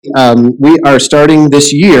We are starting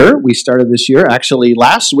this year. We started this year actually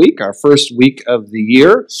last week, our first week of the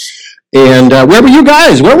year. And where were you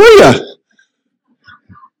guys? Where were you?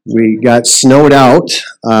 We got snowed out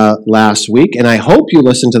last week, and I hope you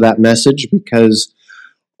listened to that message because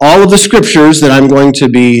all of the scriptures that I'm going to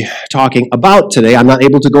be talking about today, I'm not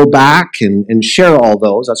able to go back and share all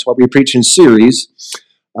those. That's why we preach in series.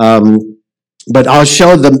 But I'll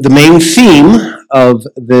show the main theme of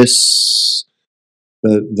this,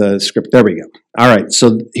 the script. There we go. All right,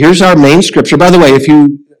 so here's our main scripture. By the way, if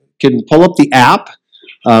you can pull up the app,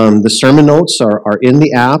 the sermon notes are in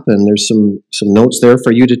the app, and there's some notes there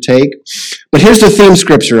for you to take. But here's the theme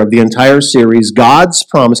scripture of the entire series, God's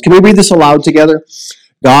promise. Can we read this aloud together?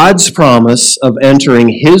 God's promise of entering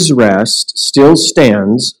his rest still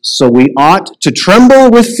stands, so we ought to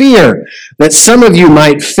tremble with fear that some of you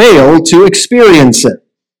might fail to experience it.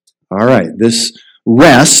 All right, this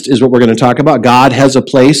rest is what we're going to talk about. God has a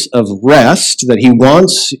place of rest that he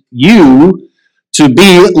wants you to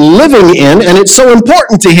be living in, and it's so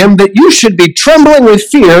important to him that you should be trembling with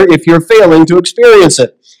fear if you're failing to experience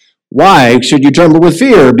it. Why should you tremble with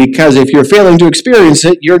fear? Because if you're failing to experience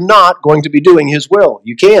it, you're not going to be doing his will.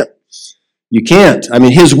 You can't. You can't. I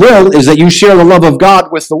mean, his will is that you share the love of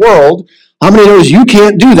God with the world. How many knows you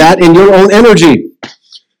can't do that in your own energy?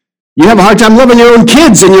 You have a hard time loving your own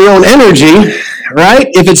kids in your own energy, right?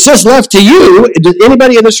 If it's just left to you, does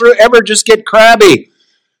anybody in this room ever just get crabby?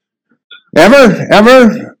 Ever?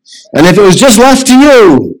 And if it was just left to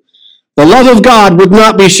you, the love of God would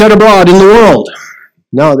not be shed abroad in the world.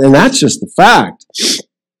 No, and that's just the fact.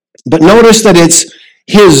 But notice that it's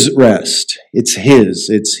his rest. It's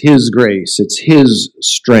his grace. It's his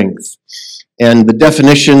strength. And the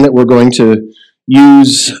definition that we're going to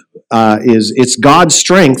use is it's God's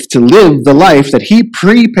strength to live the life that he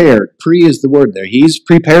prepared. Pre is the word there. He's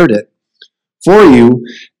prepared it for you.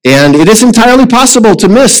 And it is entirely possible to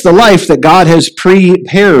miss the life that God has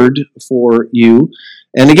prepared for you.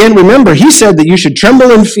 And again, remember, he said that you should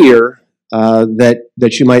tremble in fear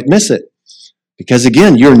that you might miss it. Because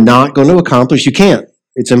again, you're not going to accomplish, you can't.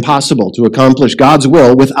 It's impossible to accomplish God's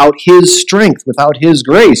will without his strength, without his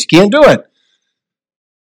grace. You can't do it.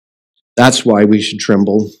 That's why we should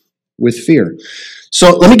tremble with fear.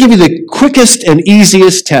 So let me give you the quickest and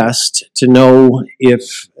easiest test to know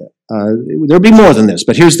if, there'll be more than this,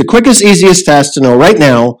 but here's the quickest, easiest test to know right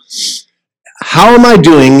now, how am I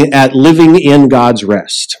doing at living in God's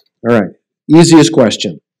rest? All right, easiest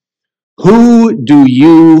question. Who do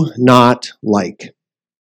you not like?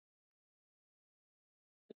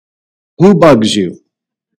 Who bugs you?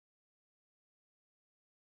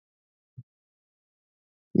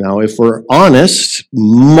 Now, if we're honest,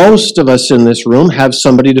 most of us in this room have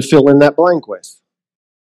somebody to fill in that blank with.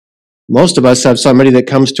 Most of us have somebody that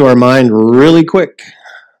comes to our mind really quick.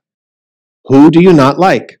 Who do you not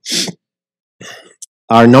like?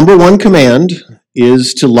 Our number one command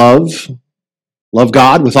is to love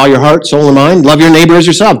God with all your heart, soul, and mind. Love your neighbor as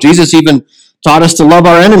yourself. Jesus even taught us to love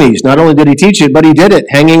our enemies. Not only did he teach it, but he did it,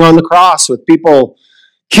 hanging on the cross with people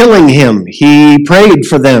killing him. He prayed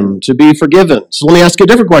for them to be forgiven. So let me ask you a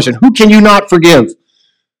different question. Who can you not forgive?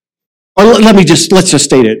 Or let's just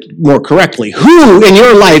state it more correctly. Who in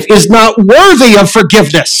your life is not worthy of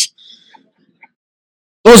forgiveness?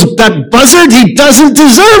 That buzzard, he doesn't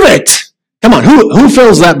deserve it. Come on, who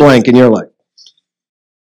fills that blank in your life?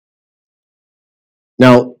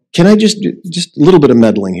 Now, can I just a little bit of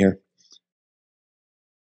meddling here?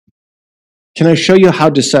 Can I show you how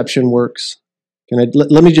deception works?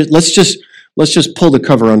 Let's just pull the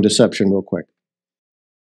cover on deception real quick.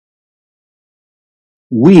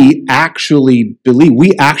 We actually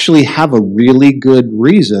have a really good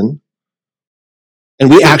reason, and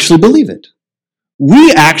we actually believe it.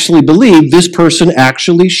 We actually believe this person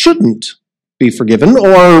actually shouldn't be forgiven,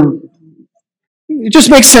 or it just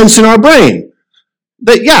makes sense in our brain.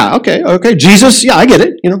 That, yeah, okay, Jesus, yeah, I get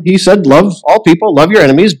it. He said, love all people, love your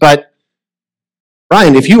enemies, but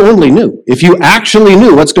Brian, if you actually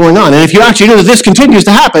knew what's going on, and if you actually knew that this continues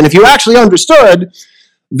to happen, if you actually understood,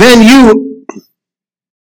 then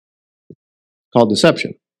called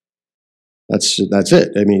deception. That's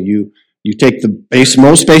it. I mean, you take the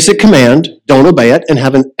most basic command, don't obey it, and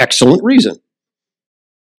have an excellent reason.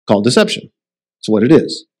 Called deception. That's what it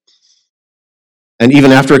is. And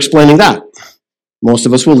even after explaining that, most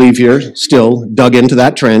of us will leave here still dug into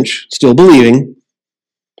that trench, still believing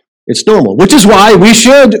it's normal, which is why we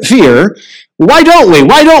should fear. Why don't we?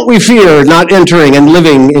 Why don't we fear not entering and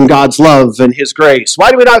living in God's love and his grace?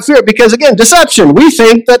 Why do we not fear it? Because, again, deception. We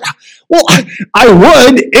think that, well, I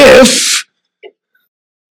would if,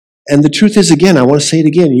 And the truth is, again, I want to say it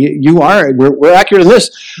again, we're accurate in this.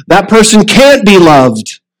 That person can't be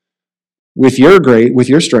loved with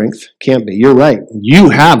your strength. Can't be. You're right. You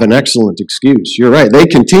have an excellent excuse. You're right. They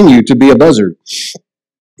continue to be a buzzard.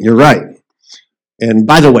 You're right. And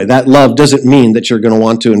by the way, that love doesn't mean that you're going to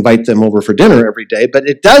want to invite them over for dinner every day, but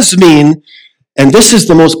it does mean, and this is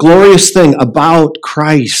the most glorious thing about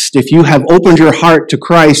Christ, if you have opened your heart to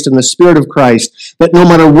Christ and the Spirit of Christ, that no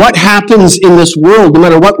matter what happens in this world, no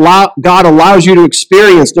matter what God allows you to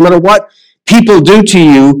experience, no matter what people do to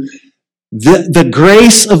you, the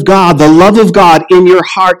grace of God, the love of God in your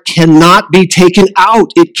heart cannot be taken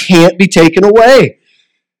out. It can't be taken away.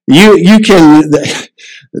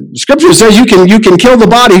 Scripture says you can kill the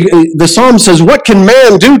body. The Psalm says, "What can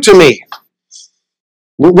man do to me?"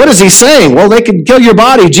 What is he saying? Well, they can kill your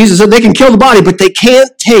body. Jesus said they can kill the body, but they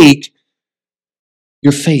can't take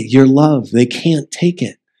your faith, your love. They can't take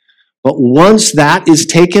it. But once that is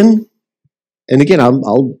taken, and again, I'm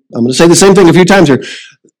going to say the same thing a few times here.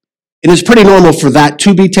 It is pretty normal for that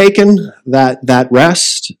to be taken, that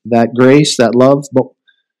rest, that grace, that love. But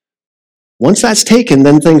once that's taken,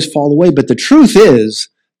 then things fall away. But the truth is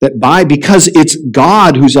that because it's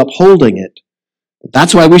God who's upholding it,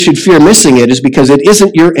 that's why we should fear missing it, is because it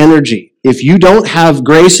isn't your energy. If you don't have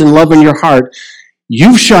grace and love in your heart,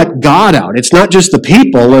 you've shut God out. It's not just the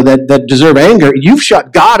people that deserve anger. You've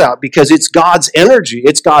shut God out because it's God's energy.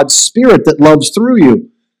 It's God's Spirit that loves through you.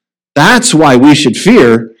 That's why we should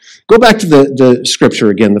fear. Go back to the scripture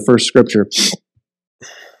again, the first scripture.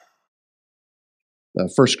 The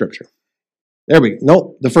first scripture. There we go.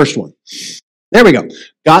 No, the first one. There we go.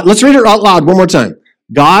 God, let's read it out loud one more time.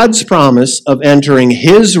 God's promise of entering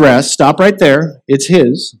his rest, stop right there, it's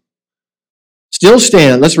his, still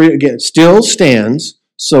stands. Let's read it again. Still stands,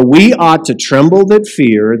 so we ought to tremble that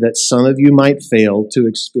fear that some of you might fail to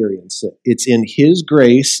experience it. It's in his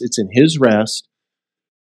grace, it's in his rest,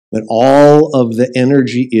 that all of the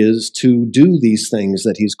energy is to do these things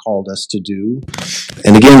that he's called us to do.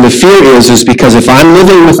 And again, the fear is because if I'm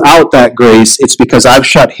living without that grace, it's because I've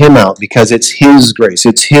shut him out, because it's his grace,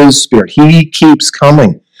 it's his Spirit. He keeps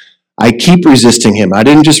coming. I keep resisting him. I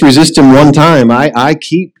didn't just resist him one time. I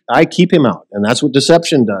keep him out. And that's what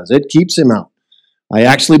deception does. It keeps him out. I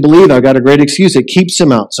actually believe I've got a great excuse. It keeps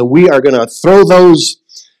him out. So we are going to throw those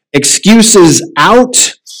excuses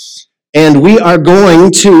out, and we are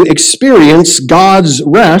going to experience God's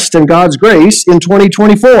rest and God's grace in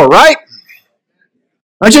 2024, right?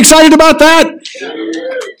 Aren't you excited about that?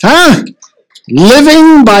 Huh?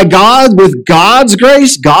 Living by God with God's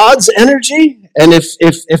grace, God's energy. And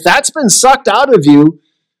if that's been sucked out of you,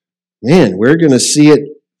 man, we're going to see it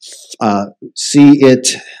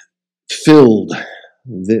filled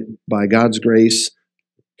by God's grace.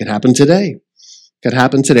 It could happen today. Could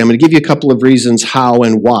happen today. I'm going to give you a couple of reasons how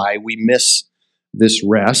and why we miss this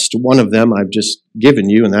rest. One of them I've just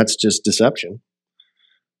given you, and that's just deception.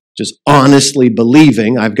 Just honestly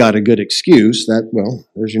believing I've got a good excuse.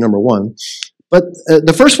 There's your number one. But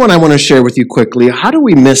the first one I want to share with you quickly, how do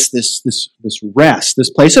we miss this rest, this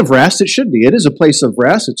place of rest? It should be. It is a place of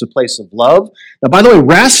rest. It's a place of love. Now, by the way,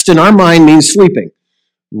 rest in our mind means sleeping.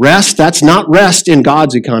 Rest, that's not rest in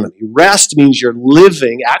God's economy. Rest means you're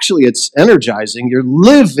living, actually it's energizing, you're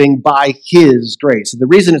living by his grace. And the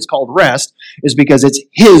reason it's called rest is because it's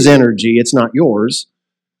his energy, it's not yours.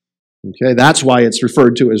 Okay, that's why it's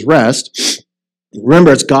referred to as rest.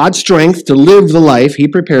 Remember, it's God's strength to live the life he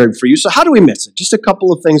prepared for you. So how do we miss it? Just a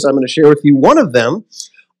couple of things I'm going to share with you. One of them,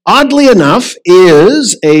 oddly enough,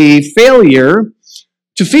 is a failure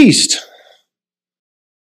to feast.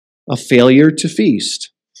 A failure to feast.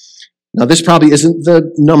 Now, this probably isn't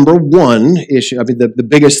the number one issue. I mean, the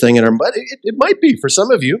biggest thing in our, but it might be for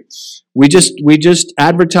some of you. We just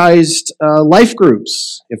advertised life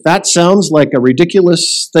groups. If that sounds like a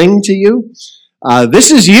ridiculous thing to you,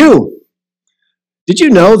 this is you. Did you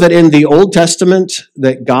know that in the Old Testament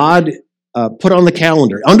that God put on the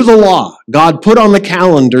calendar, under the law, God put on the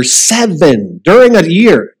calendar during a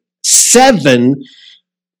year, 7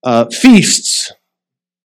 feasts.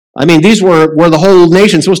 I mean, these were the whole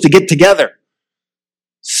nation supposed to get together.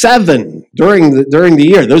 7 during the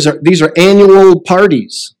year. These are annual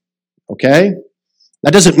parties. Okay?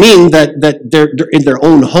 That doesn't mean that they're in their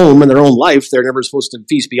own home and their own life, they're never supposed to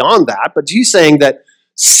feast beyond that. But he's saying that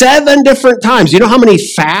 7 different times. You know how many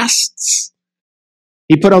fasts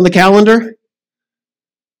he put on the calendar?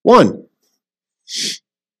 1.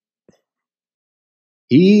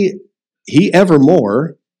 He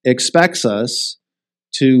evermore expects us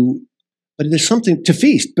but there's something to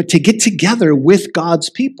feast, but to get together with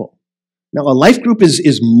God's people. Now, a life group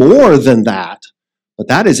is more than that, but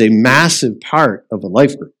that is a massive part of a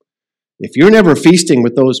life group. if you're never feasting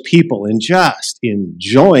with those people and just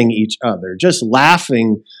enjoying each other, just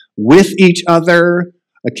laughing with each other,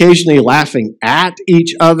 occasionally laughing at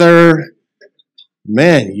each other,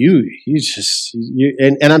 man, you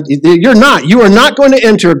are not going to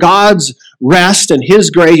enter God's rest and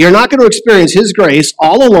His grace. You're not going to experience His grace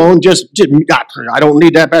all alone. I don't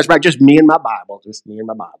need that, Pastor Mike. Just me and my Bible. Just me and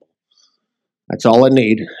my Bible. That's all I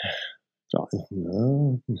need.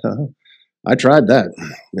 No. I tried that.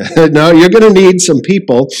 No, you're going to need some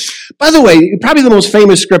people. By the way, probably the most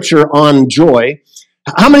famous scripture on joy.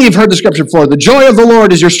 How many have heard the scripture before? The joy of the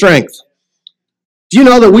Lord is your strength. Do you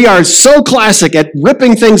know that we are so classic at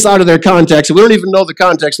ripping things out of their context, and we don't even know the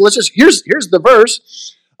context? Here's the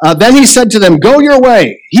verse. Then he said to them, go your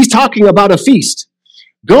way. He's talking about a feast.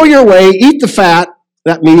 Go your way, eat the fat.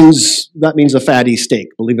 That means a fatty steak,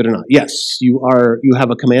 believe it or not. Yes, you have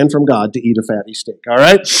a command from God to eat a fatty steak, all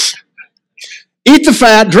right? Eat the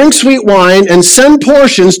fat, drink sweet wine, and send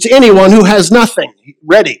portions to anyone who has nothing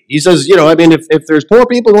ready. He says, if there's poor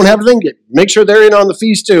people who don't have anything, make sure they're in on the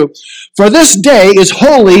feast too. For this day is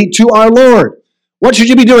holy to our Lord. What should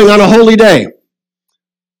you be doing on a holy day?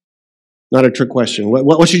 Not a trick question.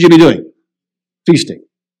 What should you be doing? Feasting.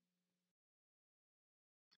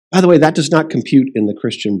 By the way, that does not compute in the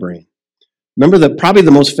Christian brain. Remember probably the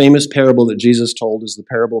most famous parable that Jesus told is the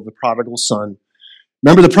parable of the prodigal son.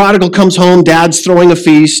 Remember, the prodigal comes home, dad's throwing a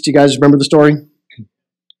feast. You guys remember the story?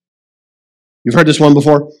 You've heard this one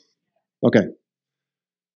before? Okay.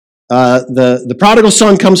 The prodigal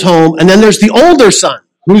son comes home, and then there's the older son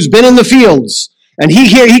who's been in the fields. And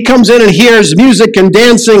he comes in and hears music and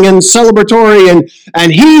dancing and celebratory,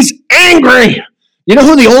 and he's angry. You know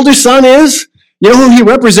who the older son is? You know who he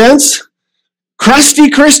represents? Crusty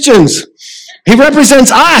Christians. He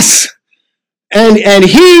represents us. And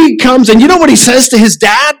he comes, and you know what he says to his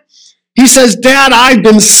dad? He says, Dad, I've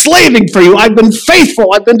been slaving for you. I've been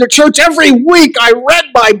faithful. I've been to church every week. I read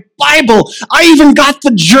my Bible. I even got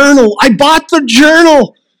the journal. I bought the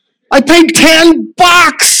journal. I paid $10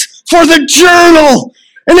 for the journal.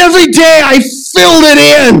 And every day I filled it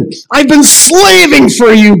in. I've been slaving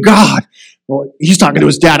for you, God. Well, he's talking to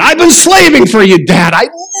his dad. I've been slaving for you, Dad. I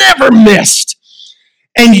never missed.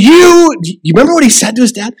 And you remember what he said to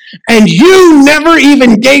his dad? And you never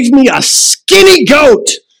even gave me a skinny goat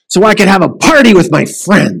so I could have a party with my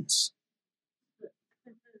friends.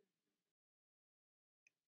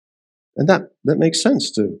 And that makes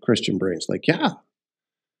sense to Christian brains. Like, yeah,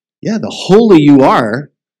 the holier you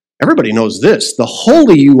are, everybody knows this, the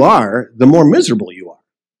holier you are, the more miserable you are.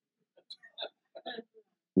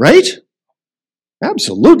 Right?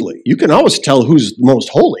 Absolutely. You can always tell who's the most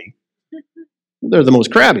holy. They're the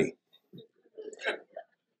most crabby.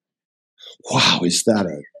 Wow, is that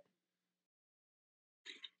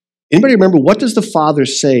Anybody remember, what does the father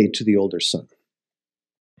say to the older son?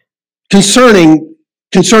 Concerning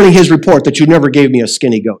his report that you never gave me a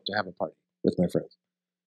skinny goat to have a party with my friends.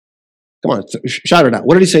 Come on, shout it out.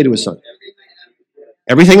 What did he say to his son?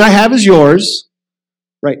 Everything I have is yours.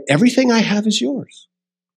 Right, everything I have is yours.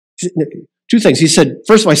 Two things. He said,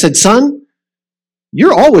 first of all, I said, son,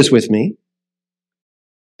 you're always with me.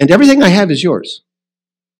 And everything I have is yours.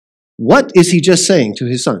 What is he just saying to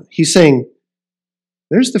his son? He's saying,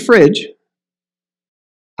 there's the fridge.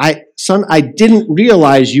 Son, I didn't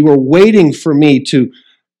realize you were waiting for me to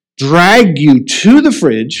drag you to the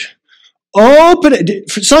fridge, open it.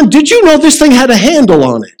 Son, did you know this thing had a handle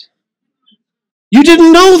on it? You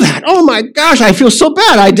didn't know that. Oh my gosh, I feel so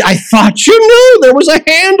bad. I thought you knew there was a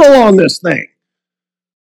handle on this thing.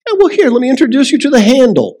 Yeah, well, here, let me introduce you to the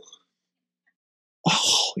handle.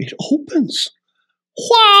 Oh, it opens.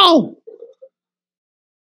 Wow.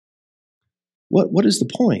 What is the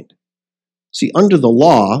point? See, under the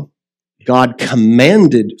law, God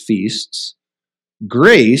commanded feasts.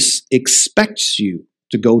 Grace expects you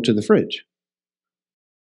to go to the fridge.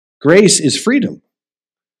 Grace is freedom.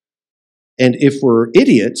 And if we're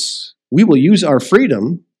idiots, we will use our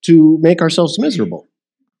freedom to make ourselves miserable.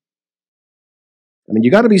 I mean,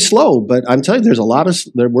 you got to be slow, but I'm telling you, there's a lot of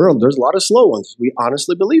slow ones. We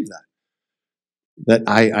honestly believe that. That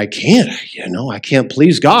I can't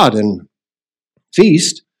please God and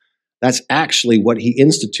feast. That's actually what he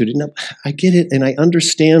instituted. Now, I get it, and I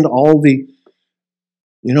understand all the,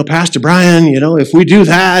 Pastor Brian, if we do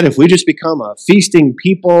that, if we just become a feasting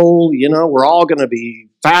people, we're all going to be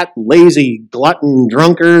fat, lazy, glutton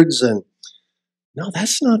drunkards. And no,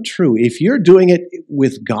 that's not true. If you're doing it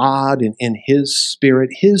with God and in His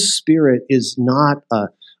Spirit is not a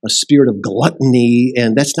spirit of gluttony,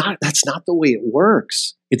 and that's not the way it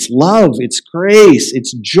works. It's love, it's grace,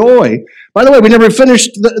 it's joy. By the way, we never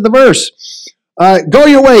finished the verse. Go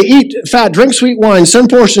your way, eat fat, drink sweet wine, send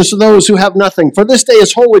portions to those who have nothing. For this day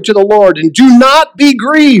is holy to the Lord, and do not be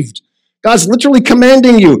grieved. God's literally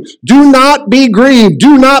commanding you. Do not be grieved.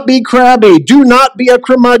 Do not be crabby. Do not be a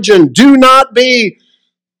curmudgeon. Do not be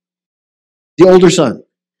the older son.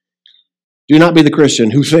 Do not be the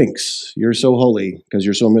Christian who thinks you're so holy because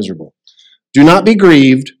you're so miserable. Do not be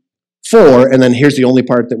grieved, for, and then here's the only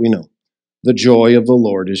part that we know, the joy of the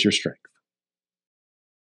Lord is your strength.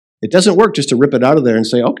 It doesn't work just to rip it out of there and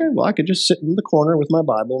say, okay, well, I could just sit in the corner with my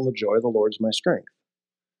Bible and the joy of the Lord is my strength.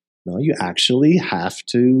 No, you actually have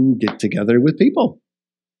to get together with people.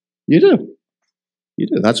 You do. You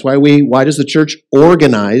do. That's why does the church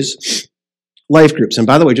organize life groups? And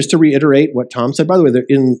by the way, just to reiterate what Tom said, by the way,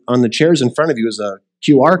 on the chairs in front of you is a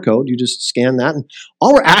QR code. You just scan that. And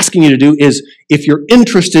all we're asking you to do is, if you're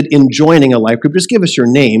interested in joining a life group, just give us your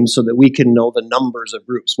name so that we can know the numbers of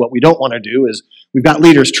groups. What we don't want to do is, we've got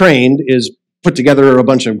leaders trained, is put together a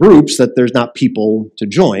bunch of groups that there's not people to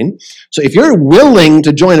join. So if you're willing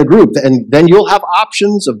to join a group, and then you'll have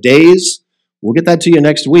options of days. We'll get that to you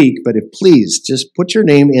next week. But please just put your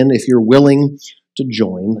name in if you're willing to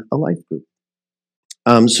join a life group.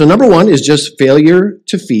 So number one is just failure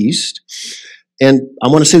to feast. And I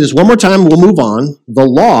want to say this one more time, we'll move on. The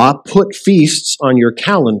law put feasts on your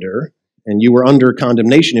calendar, and you were under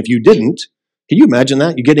condemnation if you didn't. Can you imagine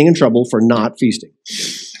that? You're getting in trouble for not feasting,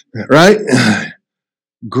 right?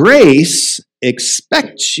 Grace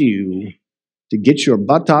expects you to get your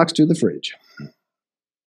buttocks to the fridge.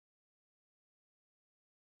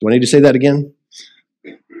 Do I need to say that again?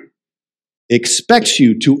 Expects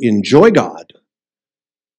you to enjoy God.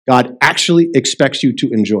 God actually expects you to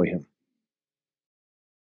enjoy Him.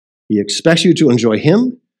 He expects you to enjoy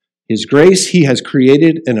Him, His grace. He has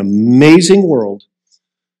created an amazing world.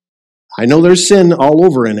 I know there's sin all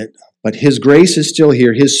over in it, but His grace is still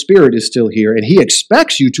here. His Spirit is still here, and He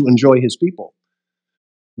expects you to enjoy His people.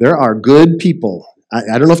 There are good people.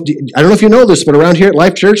 I don't know if you know this, but around here at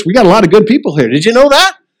Life Church, we got a lot of good people here. Did you know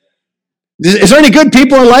that? Is there any good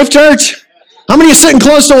people in Life Church? How many are sitting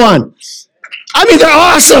close to one? I mean, they're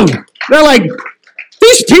awesome. They're like,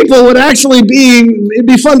 these people would actually it'd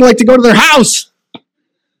be fun to go to their house.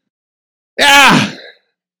 Yeah.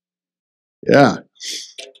 Yeah.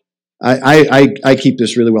 I keep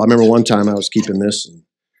this really well. I remember one time I was keeping this, and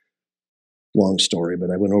long story, but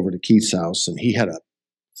I went over to Keith's house, and he had a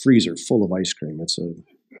freezer full of ice cream.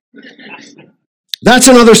 That's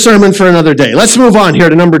another sermon for another day. Let's move on here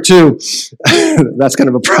to number two. That's kind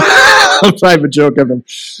of a private joke of him.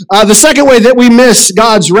 The second way that we miss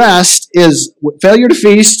God's rest is failure to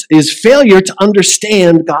feast, is failure to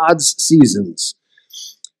understand God's seasons.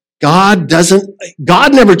 God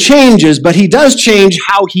never changes, but He does change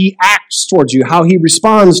how He acts towards you, how He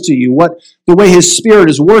responds to you, the way His Spirit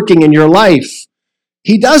is working in your life.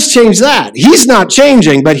 He does change that. He's not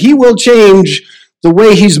changing, but He will change the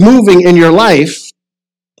way He's moving in your life.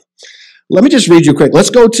 Let me just read you quick. Let's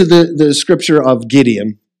go to the scripture of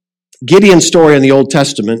Gideon. Gideon's story in the Old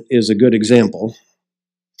Testament is a good example.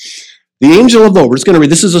 The angel of the Lord, we're just going to read,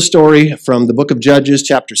 this is a story from the book of Judges,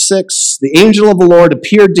 chapter 6. The angel of the Lord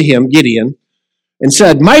appeared to him, Gideon, and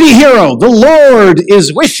said, "Mighty hero, the Lord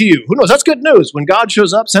is with you." Who knows? That's good news. When God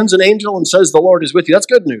shows up, sends an angel, and says the Lord is with you, that's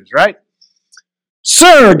good news, right?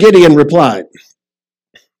 "Sir," Gideon replied,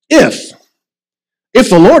 if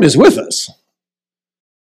the Lord is with us,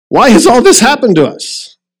 why has all this happened to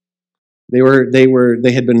us?" They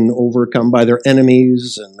had been overcome by their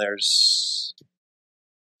enemies, and there's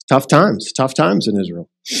tough times in Israel.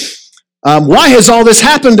 Why has all this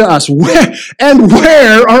happened to us?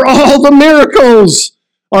 Where are all the miracles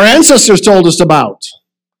our ancestors told us about?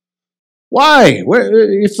 Why?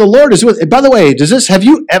 If the Lord is with, by the way, have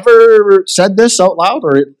you ever said this out loud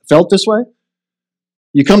or felt this way?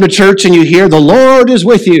 You come to church and you hear, "The Lord is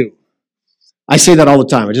with you." I say that all the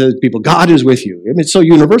time. I tell people, God is with you. I mean, it's so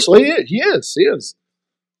universal. He is.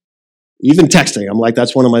 Even texting, I'm like,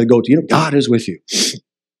 that's one of my go-to. God is with you.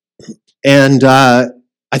 And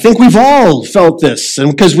I think we've all felt this,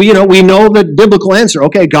 and because we know the biblical answer.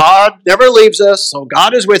 Okay, God never leaves us, so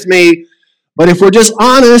God is with me. But if we're just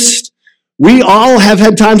honest, we all have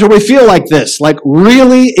had times where we feel like this. Like,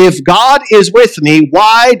 really, if God is with me,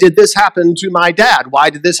 why did this happen to my dad? Why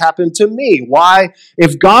did this happen to me? Why,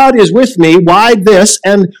 if God is with me, why this?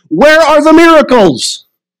 And where are the miracles?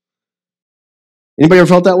 Anybody ever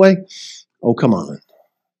felt that way? Oh, come on.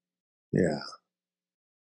 Yeah.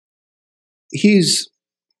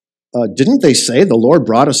 Didn't they say the Lord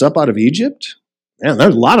brought us up out of Egypt? Man,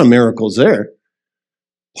 there's a lot of miracles there.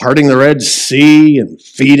 Parting the Red Sea and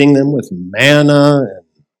feeding them with manna and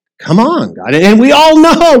Come on, God. And we all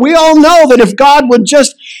know that if God would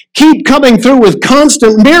just keep coming through with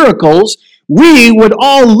constant miracles, we would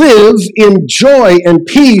all live in joy and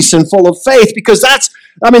peace and full of faith, because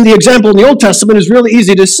the example in the Old Testament is really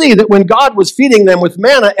easy to see, that when God was feeding them with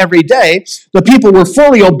manna every day, the people were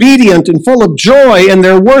fully obedient and full of joy, and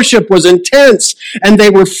their worship was intense, and they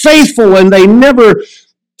were faithful, and they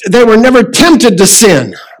were never tempted to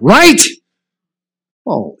sin, right?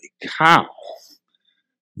 Holy cow.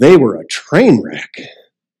 They were a train wreck.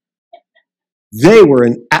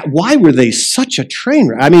 Why were they such a train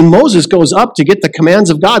wreck? Moses goes up to get the commands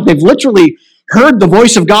of God. They've literally heard the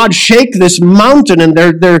voice of God shake this mountain, and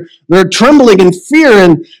they're trembling in fear.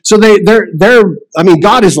 And so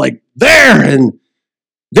God is like there, and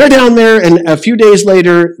they're down there, and a few days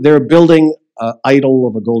later, they're building an idol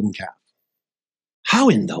of a golden calf. How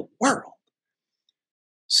in the world?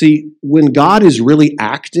 See, when God is really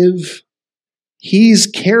active, he's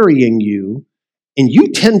carrying you, and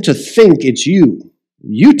you tend to think it's you.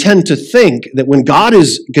 You tend to think that when God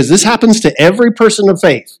is, because this happens to every person of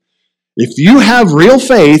faith, if you have real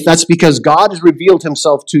faith, that's because God has revealed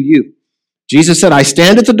himself to you. Jesus said, I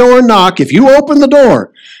stand at the door and knock. If you open the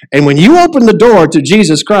door, and when you open the door to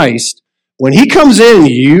Jesus Christ, when he comes in,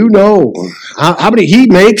 you know. He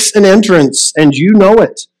makes an entrance, and you know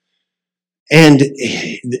it. And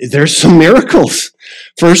there's some miracles.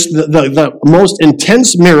 First, the most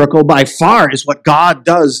intense miracle by far is what God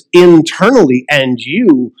does internally, and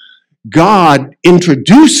God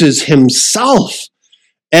introduces himself.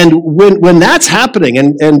 And when that's happening,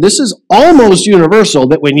 and this is almost universal,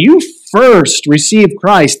 that when you first receive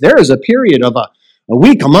Christ, there is a period of a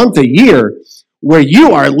week, a month, a year, where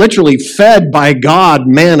you are literally fed by God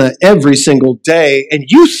manna every single day, and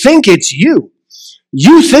you think it's you.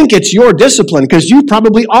 You think it's your discipline because you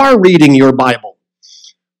probably are reading your Bible.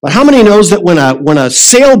 But how many knows that when a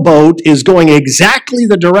sailboat is going exactly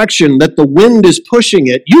the direction that the wind is pushing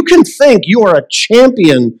it, you can think you are a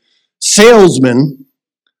champion salesman.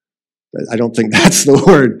 I don't think that's the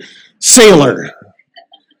word. Sailor.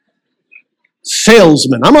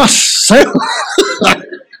 Salesman. I'm a sailor.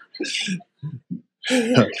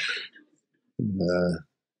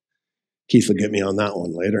 Keith will get me on that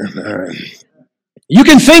one later. All right. You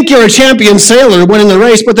can think you're a champion sailor winning the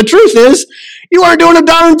race, but the truth is, you aren't doing a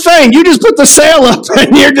darn thing. You just put the sail up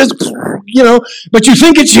and you're just, but you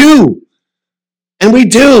think it's you. And we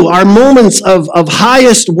do, our moments of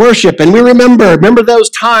highest worship. And we remember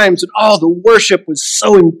those times when, the worship was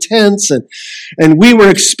so intense, and we were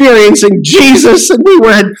experiencing Jesus, and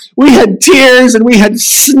we had tears, and we had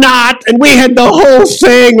snot, and we had the whole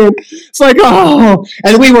thing. And it's like,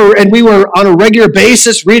 and we were on a regular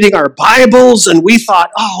basis reading our Bibles, and we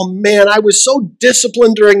thought, oh man, I was so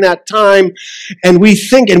disciplined during that time. And we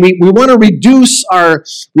think, and we want to reduce our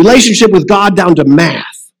relationship with God down to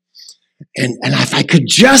math. And if I could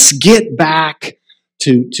just get back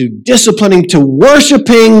to disciplining, to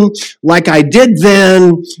worshiping like I did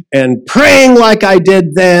then, and praying like I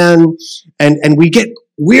did then, and we get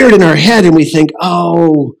weird in our head, and we think,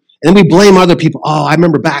 and then we blame other people. I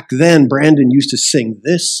remember back then, Brandon used to sing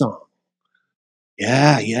this song.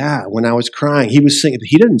 Yeah, when I was crying, he was singing, but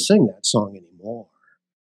he didn't sing that song anymore.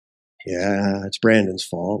 Yeah, it's Brandon's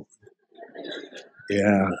fault.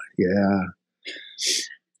 Yeah.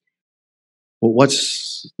 Well,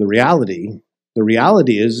 what's the reality? The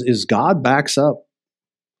reality is God backs up.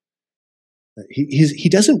 He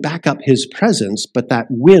doesn't back up his presence, but that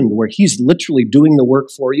wind where he's literally doing the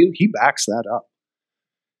work for you, he backs that up.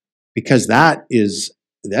 Because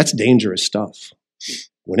that's dangerous stuff.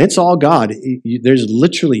 When it's all God, there's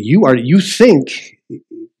literally, you think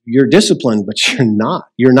you're disciplined, but you're not.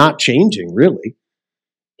 You're not changing, really.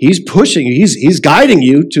 He's pushing you. He's guiding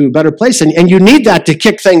you to a better place. And you need that to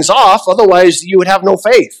kick things off. Otherwise, you would have no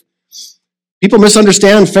faith. People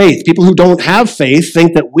misunderstand faith. People who don't have faith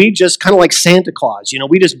think that we just kind of like Santa Claus.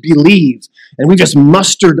 We just believe. And we just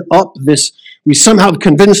mustered up this. We somehow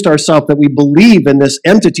convinced ourselves that we believe in this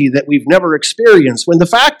entity that we've never experienced. When the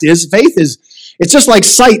fact is, faith it's just like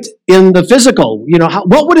sight in the physical.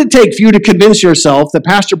 What would it take for you to convince yourself that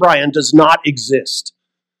Pastor Brian does not exist?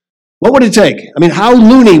 What would it take? How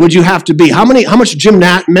loony would you have to be? How much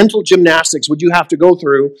mental gymnastics would you have to go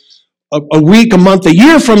through a week, a month, a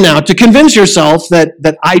year from now to convince yourself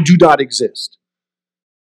that I do not exist?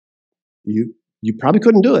 You probably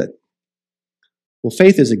couldn't do it. Well,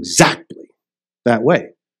 faith is exactly that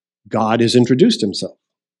way. God has introduced himself.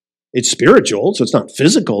 It's spiritual, so it's not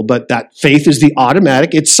physical, but that faith is the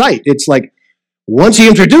automatic, it's sight. It's like, once he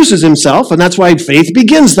introduces himself, and that's why faith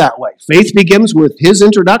begins that way. Faith begins with his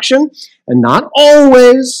introduction, and not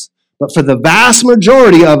always, But for the vast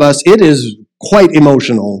majority of us, it is quite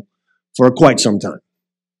emotional for quite some time.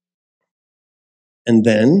 And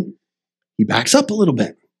then he backs up a little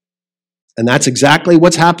bit. And that's exactly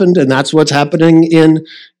what's happened, and that's what's happening in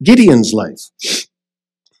Gideon's life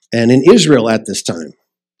and in Israel at this time.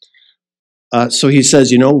 So he says,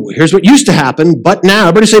 here's what used to happen, but now.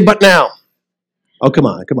 Everybody say, but now. Oh, come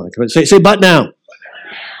on. Say, but now.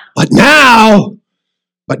 But now,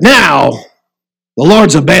 the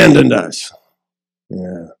Lord's abandoned us.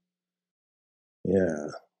 Yeah.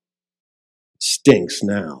 Stinks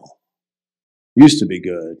now. Used to be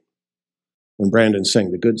good when Brandon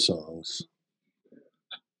sang the good songs.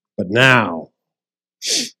 But now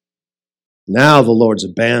the Lord's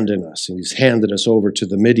abandoned us and he's handed us over to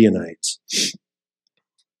the Midianites.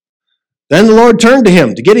 Then the Lord turned to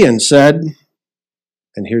him, to Gideon, said,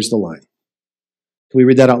 and here's the line. Can we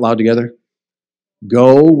read that out loud together?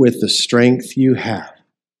 Go with the strength you have.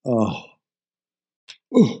 Oh.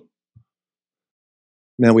 Ooh.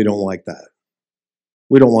 Man, we don't like that.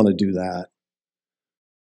 We don't want to do that.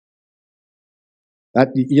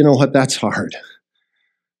 You know what? That's hard.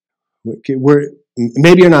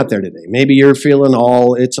 Maybe you're not there today. Maybe you're feeling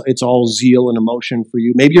it's all zeal and emotion for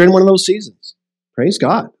you. Maybe you're in one of those seasons. Praise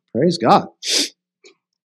God.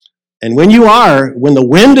 And when the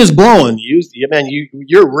wind is blowing,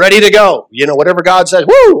 you're ready to go. Whatever God says,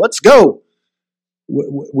 woo, let's go.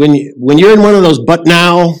 When you're in one of those but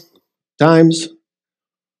now times,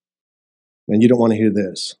 man, you don't want to hear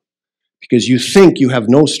this because you think you have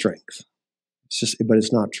no strength. But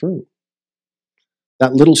it's not true.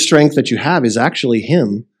 That little strength that you have is actually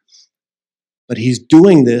him, but he's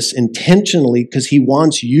doing this intentionally because he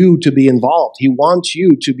wants you to be involved. He wants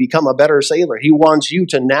you to become a better sailor. He wants you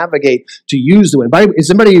to navigate, to use the wind. Has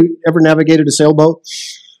anybody ever navigated a sailboat?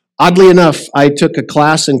 Oddly enough, I took a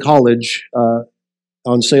class in college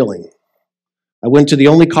on sailing. I went to the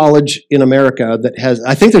only college in America that has,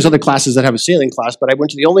 I think there's other classes that have a sailing class, but I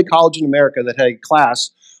went to the only college in America that had a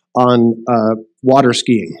class on water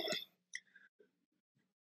skiing.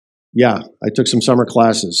 Yeah, I took some summer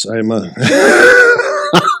classes. Not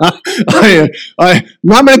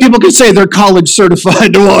many people can say they're college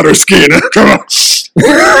certified to water skiing. Come on.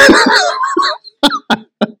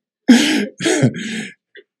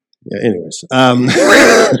 Anyways,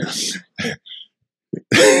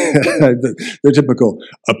 the typical,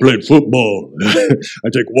 I played football. I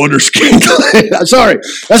take water skiing. Sorry,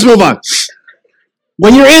 let's move on.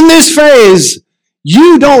 When you're in this phase,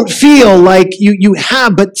 you don't feel like you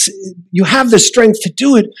have the strength to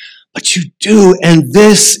do it, but you do, and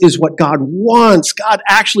this is what God wants. God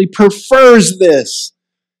actually prefers this.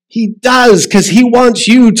 He does, because he wants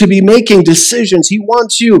you to be making decisions. He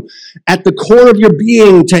wants you at the core of your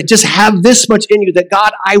being to just have this much in you that,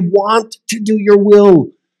 God, I want to do your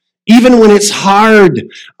will, even when it's hard.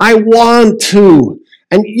 I want to.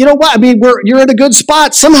 And you know what? You're in a good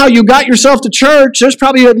spot. Somehow you got yourself to church. There's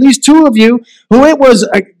probably at least two of you who it was.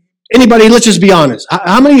 Anybody? Let's just be honest.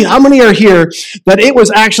 How many are here that it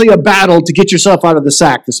was actually a battle to get yourself out of the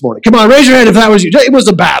sack this morning? Come on, raise your hand if that was you. It was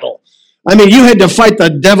a battle. You had to fight the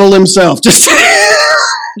devil himself just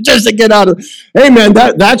to get out of. Hey, man,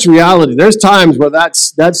 that's reality. There's times where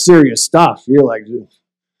that's serious stuff. You're like, you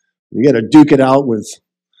got to duke it out with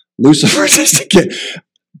Lucifer just to get.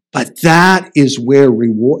 But that is where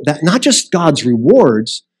that not just God's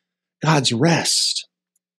rewards, God's rest.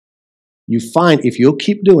 You find if you'll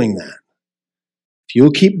keep doing that,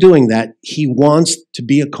 he wants to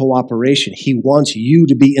be a cooperation. He wants you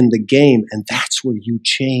to be in the game, and that's where you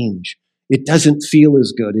change. It doesn't feel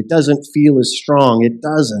as good. It doesn't feel as strong. It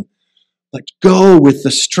doesn't. But go with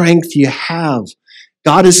the strength you have.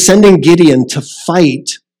 God is sending Gideon to fight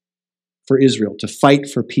for Israel, to fight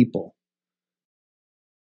for people.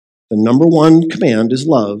 The number one command is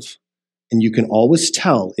love, and you can always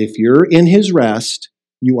tell if you're in his rest,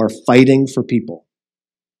 you are fighting for people.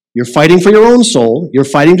 You're fighting for your own soul. You're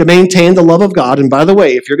fighting to maintain the love of God. And by the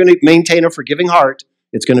way, if you're going to maintain a forgiving heart,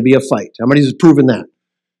 it's going to be a fight. How many has proven that?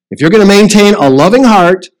 If you're going to maintain a loving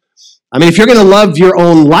heart, if you're going to love your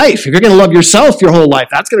own life, if you're going to love yourself your whole life,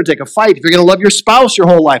 that's going to take a fight. If you're going to love your spouse your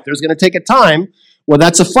whole life, there's going to take a time. Well,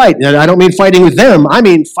 that's a fight. And I don't mean fighting with them. I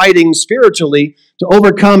mean fighting spiritually to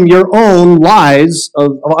overcome your own lies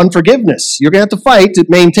of unforgiveness. You're going to have to fight to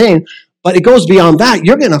maintain. But it goes beyond that.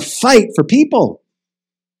 You're going to fight for people.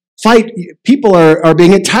 People are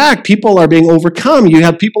being attacked. People are being overcome. You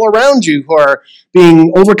have people around you who are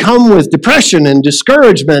being overcome with depression and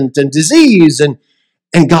discouragement and disease. And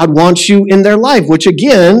God wants you in their life, which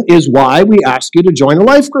again is why we ask you to join a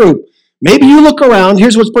life group. Maybe you look around,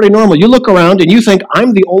 here's what's pretty normal. You look around and you think,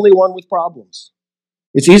 I'm the only one with problems.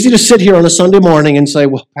 It's easy to sit here on a Sunday morning and say,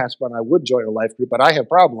 well, Pastor Brown, I would join a life group, but I have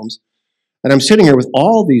problems. And I'm sitting here with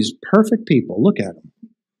all these perfect people. Look at them.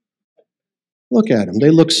 Look at them. They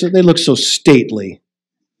look so stately.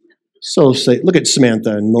 Look at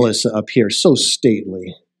Samantha and Melissa up here. So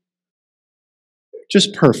stately.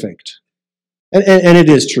 Just perfect. And it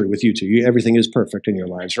is true with you two. Everything is perfect in your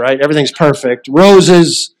lives, right? Everything's perfect.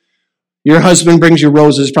 Roses. Your husband brings you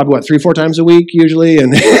roses probably, 3-4 times a week usually?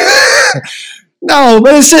 And no,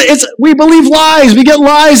 but it's we believe lies. We get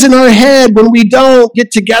lies in our head when we don't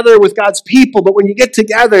get together with God's people. But when you get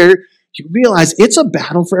together, you realize it's a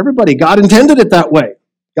battle for everybody. God intended it that way.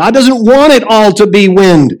 God doesn't want it all to be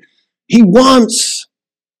wind. He wants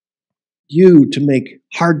you to make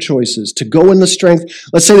hard choices, to go in the strength.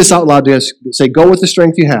 Let's say this out loud. Say, go with the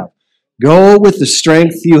strength you have. Go with the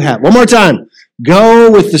strength you have. One more time. Go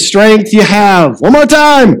with the strength you have. One more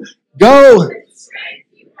time. Go.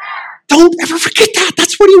 Don't ever forget that.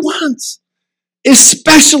 That's what he wants.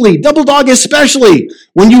 Especially, double dog, especially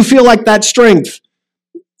when you feel like that strength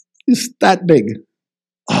is that big.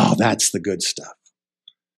 Oh, that's the good stuff.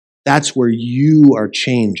 That's where you are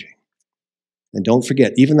changing. And don't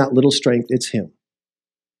forget, even that little strength, it's him.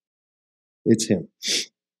 It's him.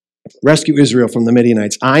 Rescue Israel from the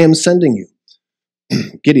Midianites. I am sending you.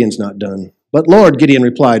 Gideon's not done. But Lord, Gideon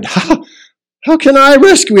replied, how can I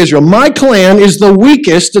rescue Israel? My clan is the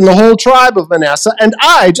weakest in the whole tribe of Manasseh, and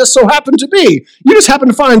I just so happen to be. You just happen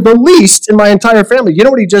to find the least in my entire family. You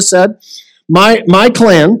know what he just said? My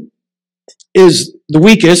clan is the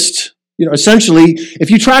weakest. Essentially, if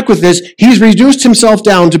you track with this, he's reduced himself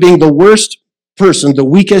down to being the worst person, the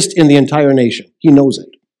weakest in the entire nation. He knows it.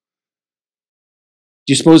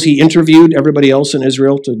 Do you suppose he interviewed everybody else in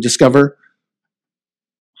Israel to discover,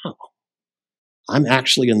 I'm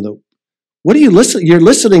actually in the... What are you listening? You're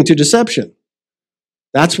listening to deception.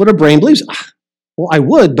 That's what a brain believes. Well, I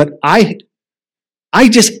would, but I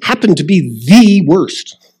just happen to be the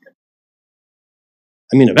worst.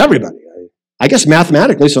 I mean, of everybody. I guess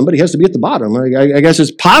mathematically somebody has to be at the bottom. I guess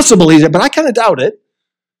it's possible, but I kind of doubt it.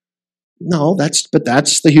 No, that's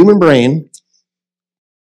the human brain.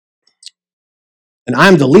 And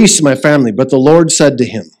I'm the least of my family, but the Lord said to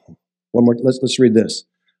him, one more, let's read this.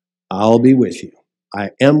 I'll be with you.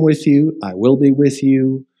 I am with you. I will be with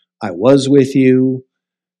you. I was with you.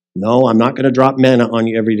 No, I'm not going to drop manna on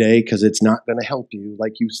you every day because it's not going to help you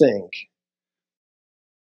like you think.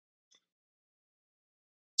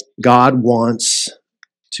 God wants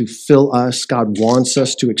to fill us. God wants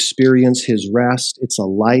us to experience his rest. It's a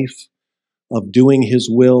life of doing his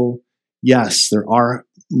will. Yes, there are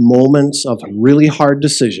moments of really hard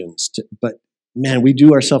decisions, but man, we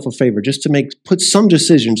do ourselves a favor just to put some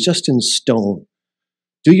decisions just in stone.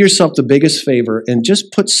 Do yourself the biggest favor and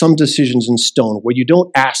just put some decisions in stone where you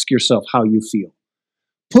don't ask yourself how you feel.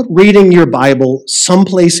 Put reading your Bible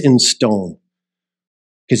someplace in stone.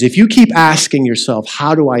 Because if you keep asking yourself,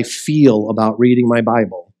 how do I feel about reading my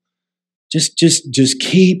Bible? Just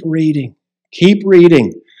keep reading. Keep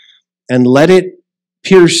reading and let it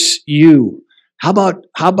pierce you. How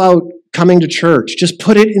about coming to church? Just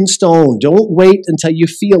put it in stone. Don't wait until you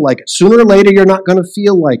feel like it. Sooner or later, you're not going to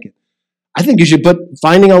feel like it. I think you should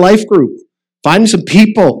finding a life group, finding some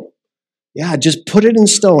people. Yeah, just put it in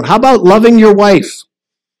stone. How about loving your wife?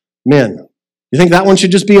 Men, you think that one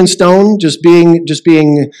should just be in stone? Just being.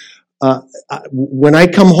 When I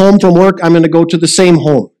come home from work, I'm going to go to the same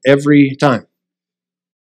home every time.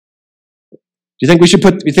 Do you think we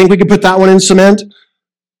could put that one in cement?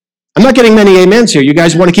 I'm not getting many amens here. You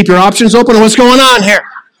guys want to keep your options open? What's going on here?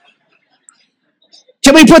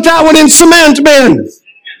 Can we put that one in cement, man?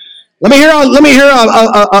 Let me hear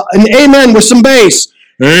an amen with some bass.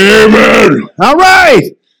 Amen. All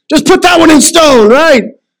right. Just put that one in stone, right?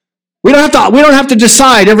 We don't have to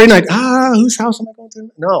decide every night, whose house am I going to?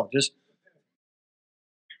 No, just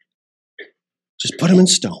put them in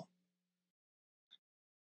stone.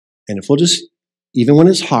 And if we'll just, even when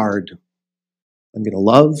it's hard, I'm going to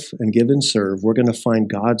love and give and serve. We're going to find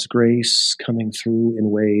God's grace coming through in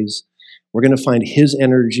ways. We're going to find his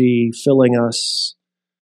energy filling us.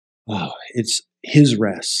 Oh, it's his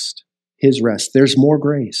rest. His rest. There's more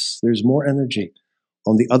grace. There's more energy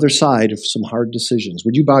on the other side of some hard decisions.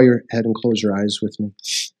 Would you bow your head and close your eyes with me?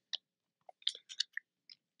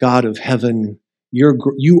 God of heaven,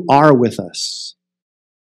 you are with us.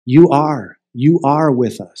 You are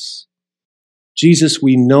with us. Jesus,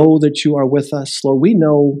 we know that you are with us. Lord, we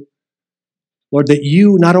know, Lord, that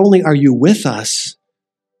you, not only are you with us,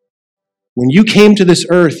 when you came to this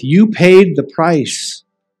earth, you paid the price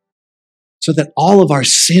so that all of our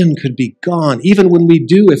sin could be gone. Even when we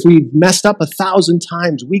do, if we've messed up 1,000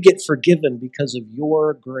 times, we get forgiven because of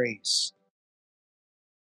your grace.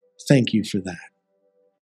 Thank you for that.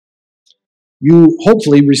 You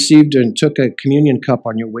hopefully received and took a communion cup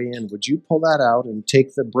on your way in. Would you pull that out and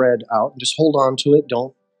take the bread out and just hold on to it?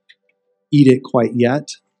 Don't eat it quite yet.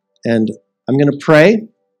 And I'm going to pray,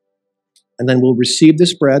 and then we'll receive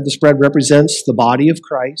this bread. This bread represents the body of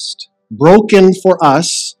Christ, broken for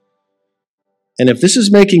us. And if this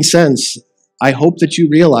is making sense, I hope that you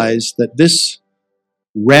realize that this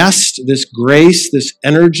rest, this grace, this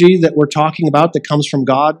energy that we're talking about that comes from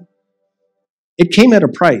God, it came at a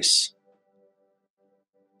price.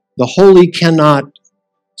 The holy cannot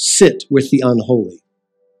sit with the unholy.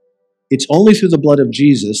 It's only through the blood of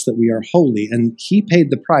Jesus that we are holy, and he paid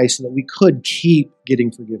the price so that we could keep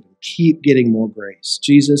getting forgiven, keep getting more grace.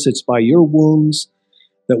 Jesus, it's by your wounds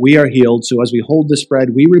that we are healed. So as we hold this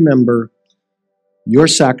bread, we remember your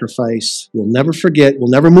sacrifice. We'll never forget.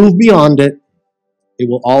 We'll never move beyond it. It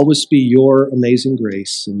will always be your amazing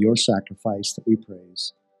grace and your sacrifice that we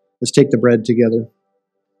praise. Let's take the bread together.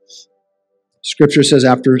 Scripture says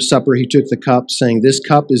after supper, he took the cup, saying, "This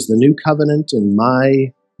cup is the new covenant in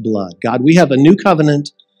my blood." God, we have a new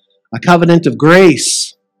covenant, a covenant of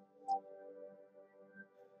grace.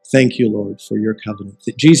 Thank you, Lord, for your covenant.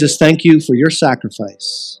 Jesus, thank you for your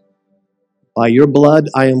sacrifice. By your blood,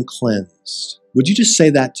 I am cleansed. Would you just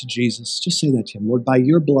say that to Jesus? Just say that to him. Lord, by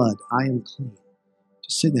your blood, I am clean.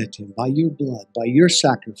 Just say that to him. By your blood, by your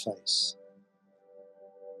sacrifice.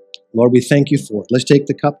 Lord, we thank you for it. Let's take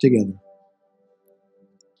the cup together.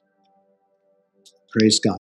 Praise God.